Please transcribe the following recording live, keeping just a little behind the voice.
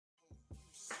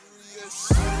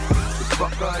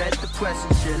Fuck all that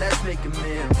depressing shit, let's make a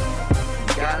meal.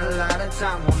 Got a lot of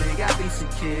time, homie, got me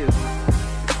secure.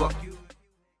 Fuck you.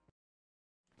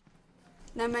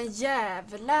 Nej men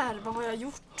jävlar, vad har jag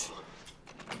gjort?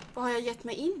 Vad har jag gett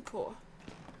mig in på?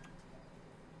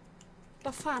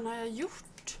 Vad fan har jag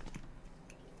gjort?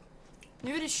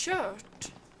 Nu är det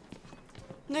kört.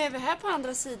 Nu är vi här på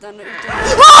andra sidan och ute.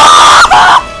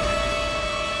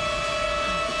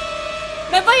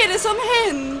 Men vad är det som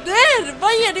händer?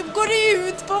 Vad är det går det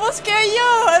ut på? Vad ska jag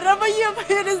göra? Vad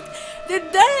är det? Det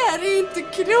där är inte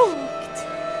klokt.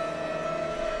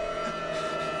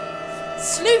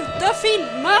 Sluta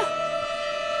filma.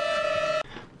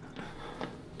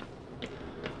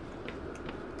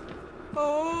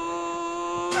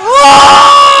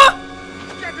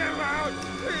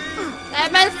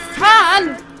 Nej men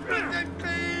fan!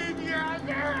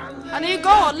 Han är ju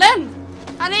galen!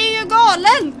 Han är ju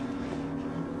galen!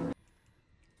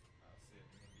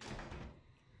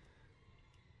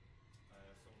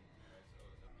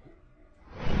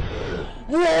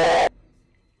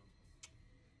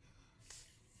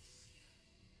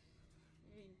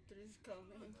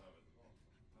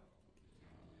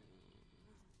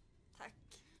 Tack.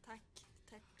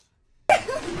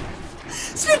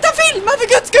 Sluta filma för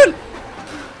guds skull!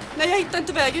 Nej, jag hittar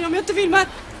inte vägen om jag inte filmar.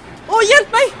 Åh,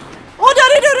 hjälp mig! Åh,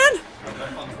 där är dörren!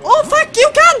 Åh, fuck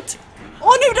you, kant!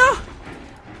 Åh, nu då!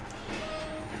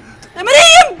 Nej, men det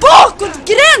är en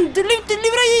bakåtgränd! Du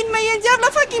lurar in mig i en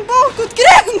jävla fucking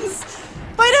bakåtgräns!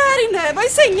 Vad är det här inne? Vad är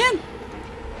sängen?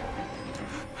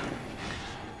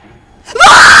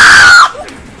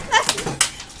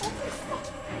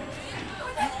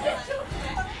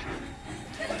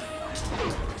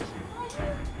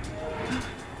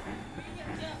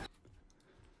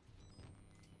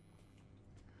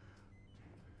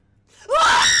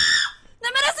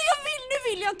 Nej men alltså nu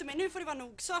vill jag inte mer, nu får det vara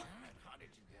nog så.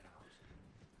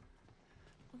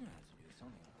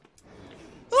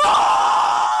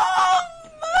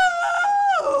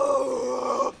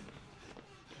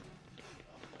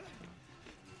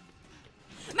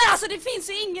 Men alltså det finns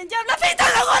ju ingen jävla fitta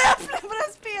som går upp på det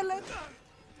här spelet.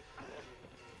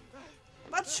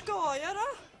 Vart ska jag då?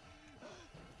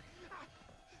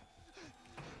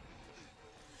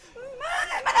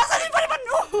 Men alltså nu får det vara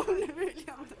nog, nu vill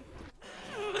jag inte.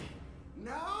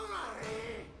 Nobody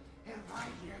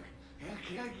invite you. He'll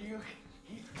kill you.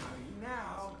 He's coming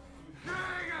now.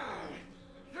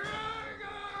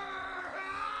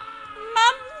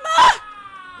 Mamma!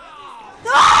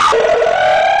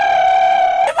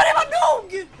 Nu får det vara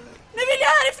nog! Nu vill jag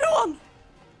härifrån!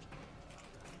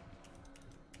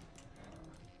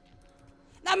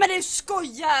 Nej men du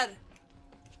skojar!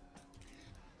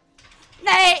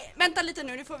 Nej, vänta lite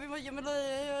nu får vi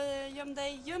göm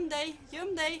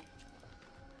dig.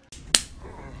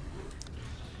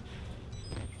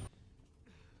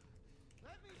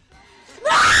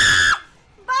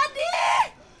 Buddy!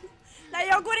 Nej,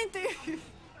 jag går inte ut.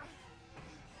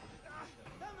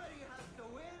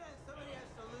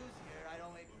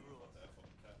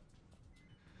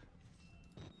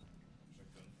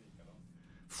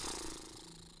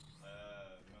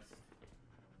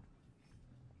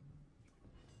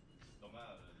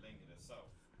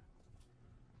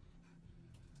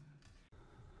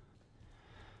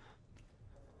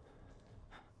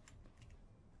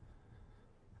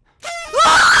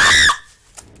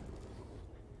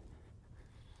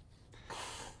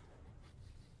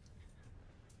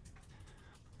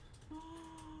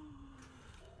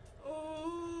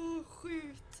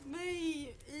 Skjut mig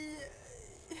i...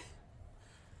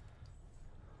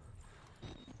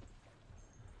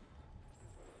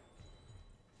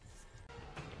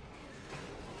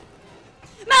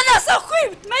 Men alltså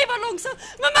skjut mig, vad långsamt!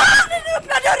 Men mannen,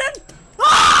 öppna dörren!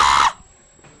 Ah!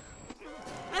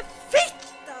 Men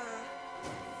fitta!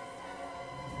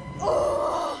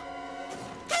 Åh!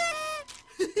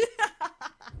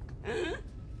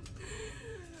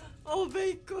 Åh,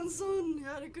 baconson,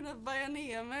 jag hade kunnat baja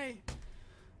ner mig.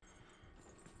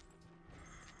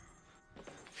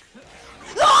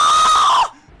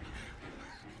 Ah!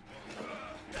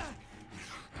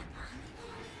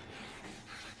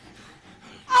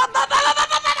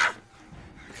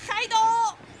 Hej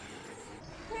då!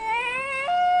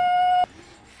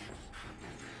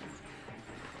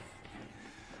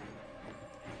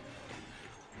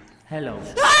 Hello.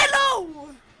 Hello!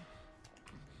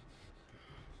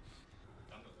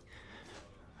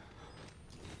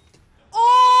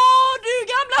 Åh, du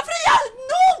gamla fria!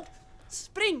 No!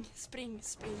 Spring.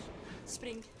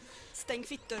 Stäng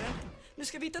fittdörren. Nu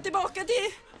ska vi ta tillbaka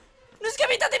till...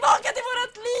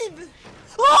 vårat liv!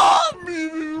 Åh!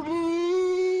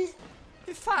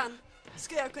 Hur fan?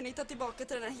 ska jag kunna hitta tillbaka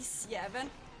till den här hissjäveln.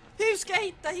 Hur ska jag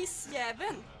hitta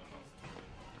hissjäveln?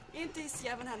 Är inte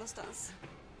hissjäveln här någonstans?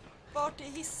 Vart är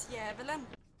hissjäveln?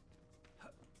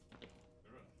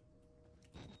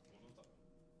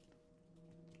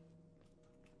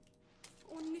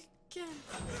 Och nyckeln.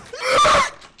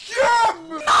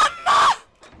 Mamma!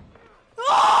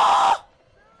 Åh!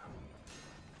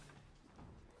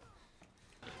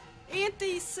 Är inte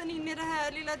hissen in i den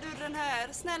här lilla dörren här?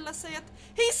 Snälla säg att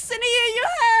hissen är ju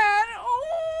här!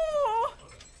 Åh!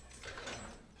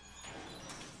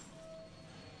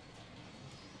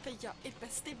 För jag är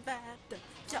bäst i världen.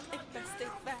 Jag är bäst i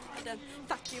världen.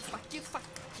 Fuck you, fuck you,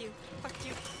 fuck you, fuck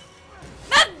you.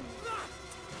 Men!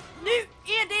 Nu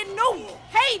är det nog!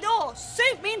 Hej då!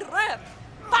 Sug min röv!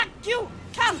 Fuck you,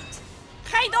 kant!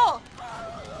 Hej då!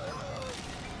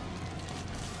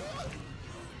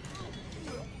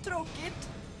 Tråkigt.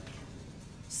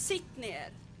 Sitt ner.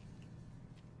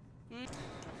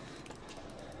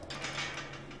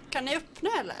 Kan ni öppna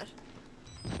eller?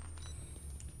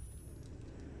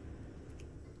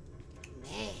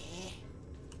 Nej.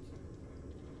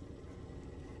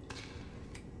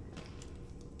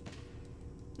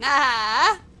 Nä.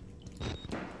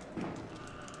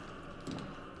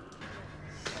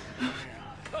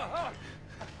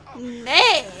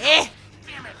 Nej.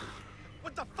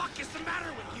 What the fuck is the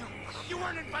matter with you? You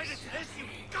weren't invited to this, you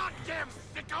goddamn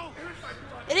sicko!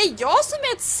 Är det jag som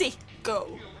är ett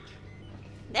sicko?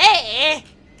 Nej!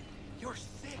 You're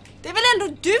sick. Det är väl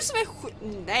ändå du som är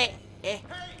Nej.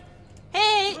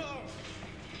 Hej!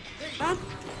 Va?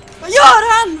 Vad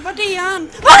gör han? Vad är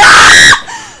han?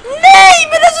 Nej,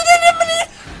 men alltså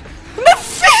men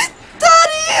fitta!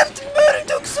 Det är helt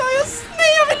mörkt också.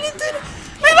 Nej, jag vill inte.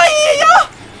 Men vad är jag?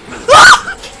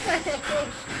 Ah!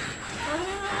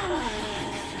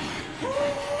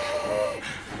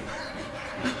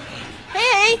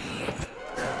 Hej!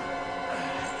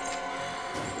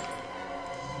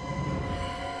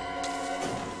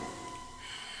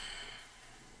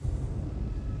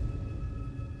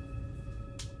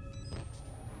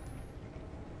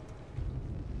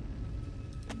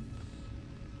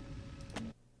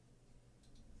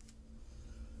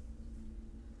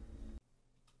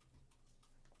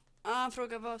 Han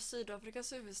frågar vad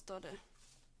Sydafrikas huvudstad är.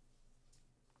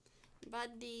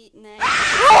 Buddy, nej.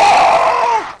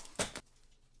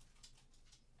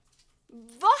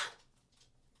 Va?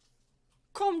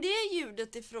 Kom det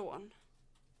ljudet ifrån?